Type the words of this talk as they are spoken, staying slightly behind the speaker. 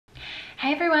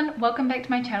Hey everyone, welcome back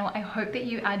to my channel. I hope that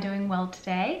you are doing well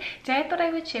today. Today I thought I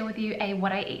would share with you a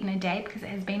what I eat in a day because it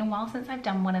has been a while since I've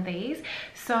done one of these.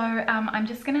 So I'm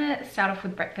just gonna start off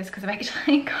with breakfast because I've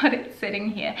actually got it sitting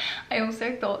here. I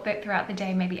also thought that throughout the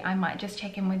day maybe I might just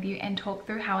check in with you and talk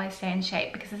through how I stay in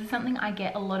shape because this is something I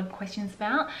get a lot of questions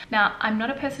about. Now, I'm not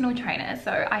a personal trainer,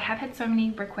 so I have had so many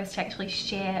requests to actually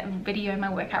share video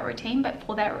my workout routine, but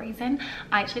for that reason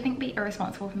I actually think it'd be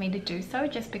irresponsible for me to do so,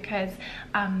 just because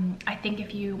I think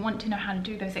if you want to know how to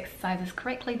do those exercises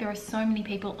correctly, there are so many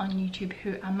people on YouTube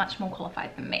who are much more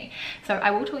qualified than me. So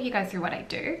I will talk you guys through what I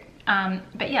do.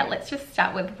 But yeah, let's just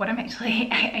start with what I'm actually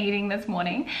eating this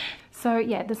morning. So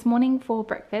yeah, this morning for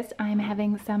breakfast, I'm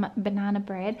having some banana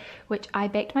bread, which I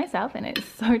baked myself and it's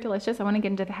so delicious. I want to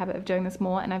get into the habit of doing this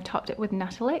more, and I've topped it with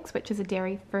Nuttalex, which is a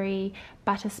dairy-free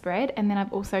butter spread. And then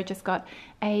I've also just got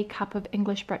a cup of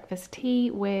English breakfast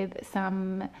tea with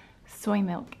some soy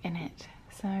milk in it.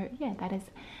 So yeah, that is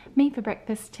me for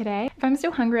breakfast today. If I'm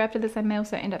still hungry after this, I may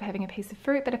also end up having a piece of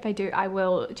fruit, but if I do, I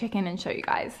will check in and show you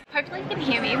guys. Hopefully you can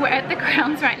hear me. We're at the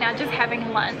grounds right now just having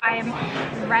lunch. I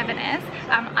am ravenous.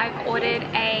 I've ordered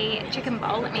a chicken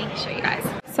bowl. Let me show you guys.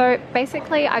 So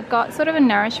basically I've got sort of a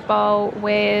nourish bowl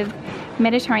with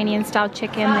Mediterranean style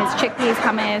chicken. There's chickpeas,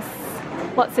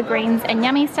 hummus, lots of greens and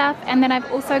yummy stuff. And then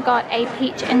I've also got a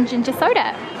peach and ginger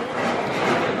soda.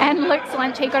 And Luke's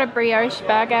lunch, he got a brioche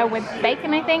burger with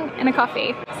bacon, I think, and a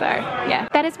coffee. So yeah,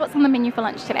 that is what's on the menu for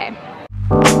lunch today.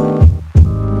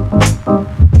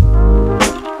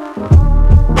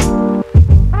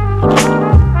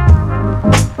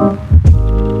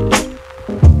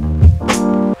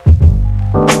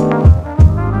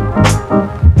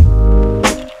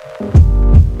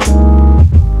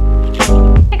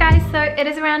 It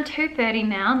is around 2:30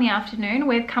 now in the afternoon.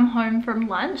 We've come home from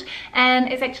lunch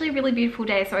and it's actually a really beautiful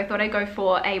day, so I thought I'd go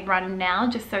for a run now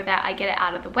just so that I get it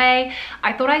out of the way.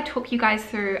 I thought I'd talk you guys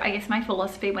through, I guess, my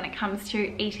philosophy when it comes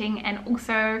to eating and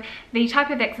also the type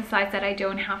of exercise that I do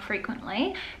and how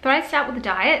frequently. Thought I'd start with the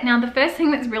diet. Now, the first thing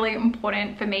that's really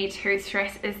important for me to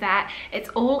stress is that it's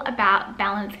all about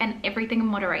balance and everything in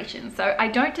moderation. So I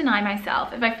don't deny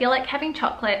myself. If I feel like having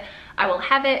chocolate, I will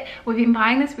have it. We've been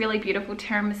buying this really beautiful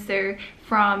tiramisu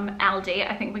from Aldi.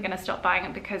 I think we're gonna stop buying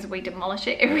it because we demolish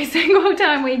it every single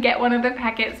time we get one of the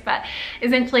packets, but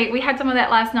essentially we had some of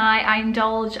that last night. I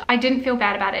indulged. I didn't feel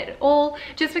bad about it at all,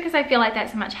 just because I feel like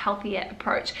that's a much healthier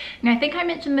approach. Now, I think I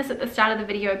mentioned this at the start of the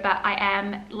video, but I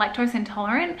am lactose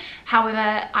intolerant.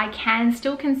 However, I can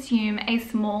still consume a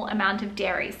small amount of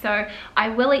dairy. So I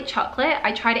will eat chocolate.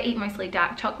 I try to eat mostly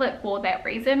dark chocolate for that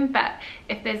reason, but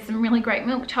if there's some really great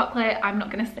milk chocolate, I'm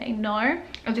not gonna say no.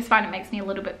 I just find it makes me a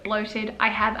little bit bloated. I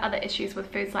have other issues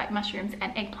with foods like mushrooms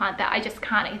and eggplant that I just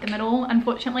can't eat them at all,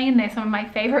 unfortunately, and they're some of my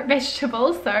favorite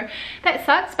vegetables, so that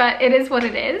sucks, but it is what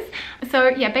it is. So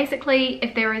yeah, basically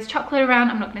if there is chocolate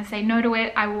around, I'm not gonna say no to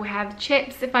it. I will have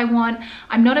chips if I want.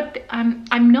 I'm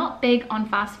not big on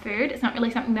fast food. It's not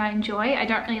really something that I enjoy. I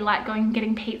don't really like going and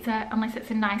getting pizza unless it's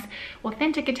a nice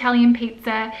authentic Italian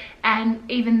pizza, and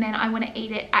even then I want to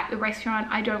eat it at the restaurant.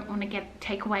 I don't want to get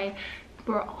takeaway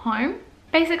brought home.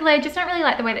 Basically, I just don't really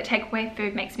like the way that takeaway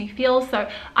food makes me feel, so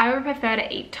I would prefer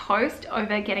to eat toast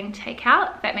over getting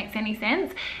takeout, if that makes any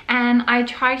sense. And I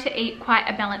try to eat quite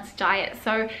a balanced diet,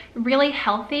 so really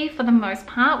healthy for the most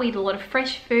part. We eat a lot of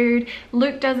fresh food.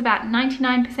 Luke does about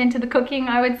 99% of the cooking,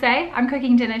 I would say. I'm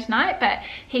cooking dinner tonight, but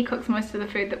he cooks most of the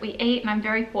food that we eat, and I'm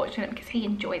very fortunate because he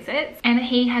enjoys it. And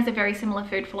he has a very similar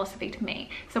food philosophy to me.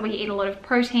 So we eat a lot of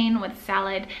protein with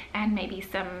salad and maybe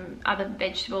some other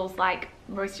vegetables like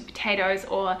roasted potatoes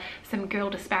or some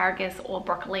grilled asparagus or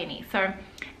broccolini. So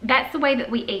that's the way that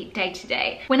we eat day to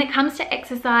day. When it comes to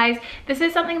exercise, this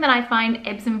is something that I find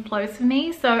ebbs and flows for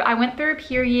me. So I went through a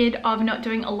period of not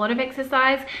doing a lot of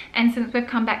exercise, and since we've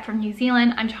come back from New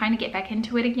Zealand, I'm trying to get back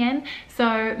into it again.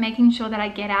 So making sure that I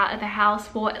get out of the house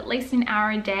for at least an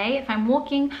hour a day if I'm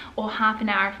walking, or half an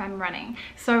hour if I'm running.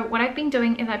 So what I've been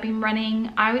doing is I've been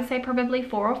running, I would say probably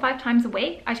 4 or 5 times a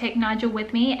week. I take Nigel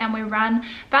with me and we run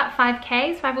about 5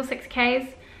 or 6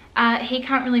 Ks. He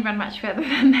can't really run much further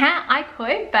than that. I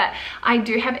could, but I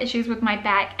do have issues with my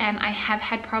back and I have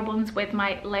had problems with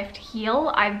my left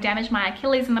heel. I've damaged my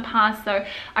Achilles in the past, so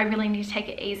I really need to take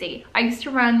it easy. I used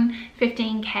to run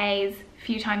 15 Ks a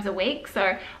few times a week,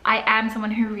 so I am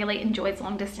someone who really enjoys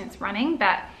long distance running,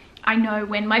 but I know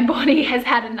when my body has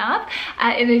had enough.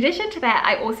 In addition to that,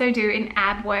 I also do an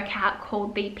ab workout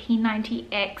called the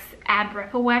P90X ab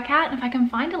ripple workout, and if I can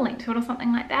find a link to it or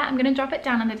something like that, I'm going to drop it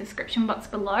down in the description box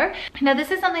below. Now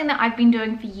this is something that I've been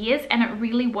doing for years and it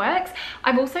really works.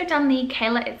 I've also done the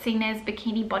Kayla Itzinez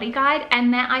bikini body guide,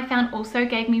 and that I found also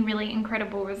gave me really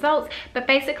incredible results. But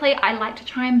basically I like to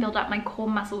try and build up my core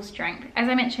muscle strength. As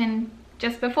I mentioned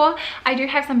just before, I do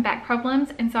have some back problems,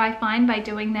 and so I find by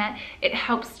doing that it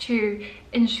helps to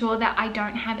ensure that I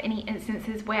don't have any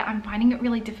instances where I'm finding it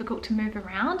really difficult to move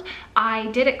around. I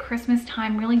did at Christmas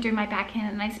time really do my back in,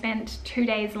 and I spent 2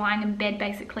 days lying in bed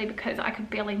basically because I could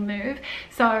barely move.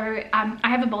 So I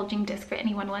have a bulging disc for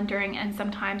anyone wondering, and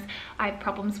sometimes I have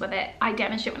problems with it. I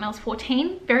damaged it when I was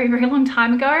 14, very long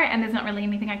time ago, and there's not really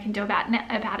anything I can do about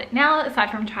it now aside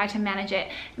from try to manage it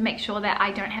and make sure that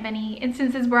I don't have any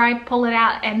instances where I pull it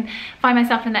out and find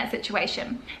myself in that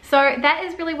situation. So that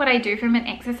is really what I do from an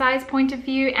exercise point of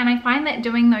view, and I find that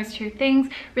doing those two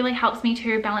things really helps me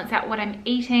to balance out what I'm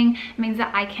eating. It means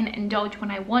that I can indulge when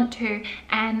I want to,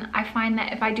 and I find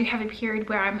that if I do have a period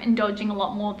where I'm indulging a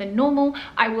lot more than normal,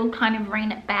 I will kind of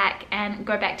rein it back and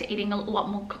go back to eating a lot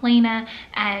more cleaner,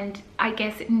 and I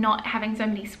guess not having so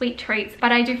many sweet treats.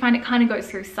 But I do find it kind of goes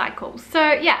through cycles.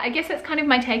 So yeah, I guess that's kind of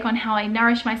my take on how I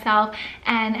nourish myself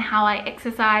and how I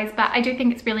exercise. But I do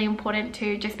think it's really important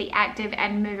to just be active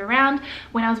and move around.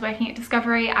 When I was working at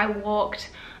Discovery, I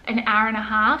walked an hour and a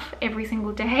half every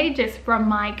single day just from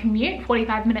my commute,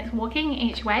 45 minutes walking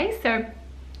each way. So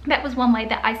that was one way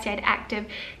that I stayed active,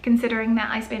 considering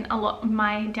that I spent a lot of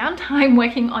my downtime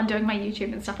working on doing my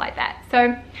YouTube and stuff like that.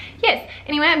 So yes,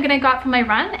 anyway, I'm gonna go out for my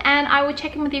run, and I will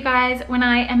check in with you guys when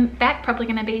I am back. Probably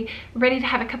gonna be ready to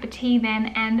have a cup of tea then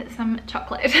and some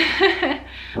chocolate.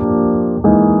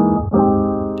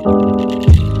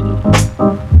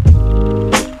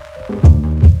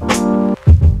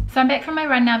 So I'm back from my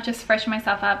run now. I've just freshened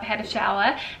myself up, had a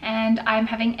shower, and I'm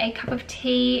having a cup of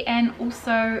tea and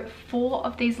also 4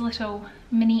 of these little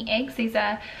mini eggs. These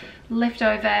are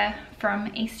leftover from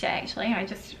Easter actually. I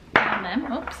just found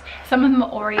them. Oops. Some of them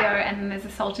are Oreo, and then there's a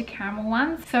salted caramel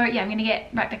one. So yeah, I'm gonna get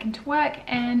right back into work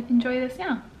and enjoy this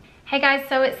now. Hey guys,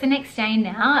 so it's the next day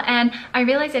now, and I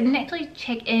realized I didn't actually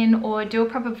check in or do a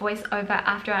proper voiceover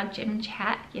after our gym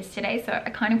chat yesterday, so I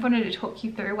kind of wanted to talk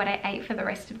you through what I ate for the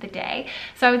rest of the day.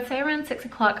 So I would say around 6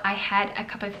 o'clock I had a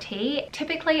cup of tea.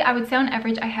 Typically I would say on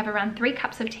average I have around 3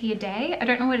 cups of tea a day. I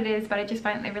don't know what it is, but I just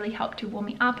find that they really help to warm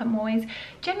me up. I'm always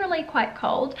generally quite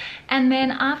cold. And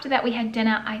then after that we had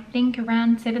dinner, I think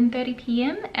around 7:30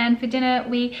 p.m, and for dinner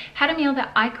we had a meal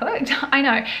that I cooked. I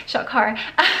know, shock horror.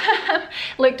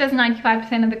 Luke does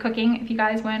 95% of the cooking, if you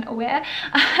guys weren't aware.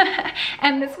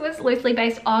 And this was loosely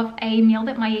based off a meal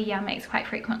that my yaya makes quite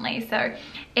frequently. So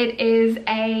it is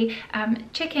a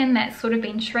chicken that's sort of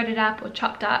been shredded up or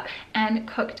chopped up and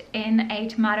cooked in a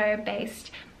tomato-based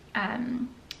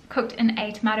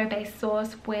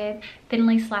sauce with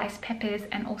thinly sliced peppers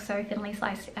and also thinly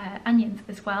sliced onions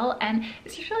as well. And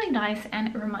it's just really nice, and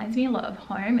it reminds me a lot of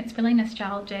home. It's really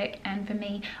nostalgic, and for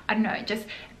me, I don't know, it just,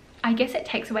 I guess it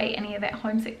takes away any of that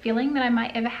homesick feeling that I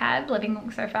might ever have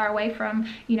living so far away from,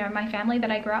 you know, my family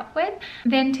that I grew up with.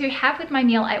 Then to have with my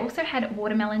meal, I also had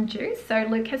watermelon juice. So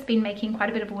Luke has been making quite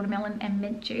a bit of watermelon and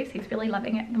mint juice. He's really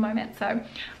loving it at the moment. So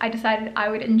I decided I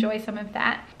would enjoy some of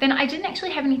that. Then I didn't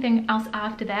actually have anything else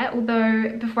after that,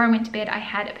 although before I went to bed I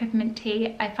had a peppermint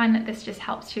tea. I find that this just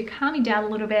helps to calm me down a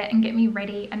little bit and get me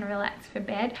ready and relaxed for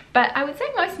bed. But I would say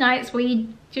most nights we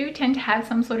do tend to have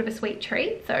some sort of a sweet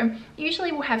treat. So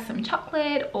usually we'll have some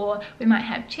chocolate, or we might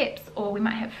have chips, or we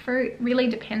might have fruit. Really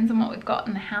depends on what we've got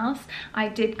in the house. I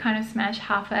did kind of smash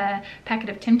half a packet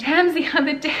of Tim Tams the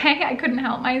other day. I couldn't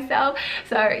help myself.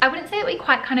 So I wouldn't say that we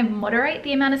quite kind of moderate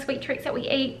the amount of sweet treats that we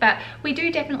eat, but we do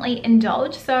definitely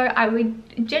indulge. So I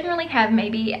would generally have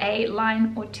maybe a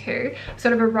line or 2,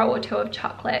 sort of a row or 2 of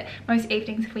chocolate most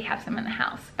evenings if we have some in the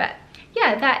house. But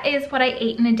yeah, that is what I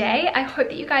eat in a day. I hope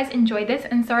that you guys enjoyed this,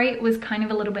 and sorry it was kind of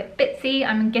a little bit bitsy.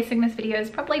 I'm guessing this video is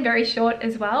probably very short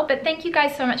as well, but thank you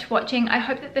guys so much for watching. I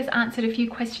hope that this answered a few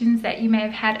questions that you may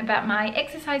have had about my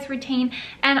exercise routine,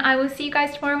 and I will see you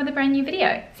guys tomorrow with a brand new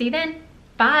video. See you then.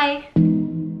 Bye.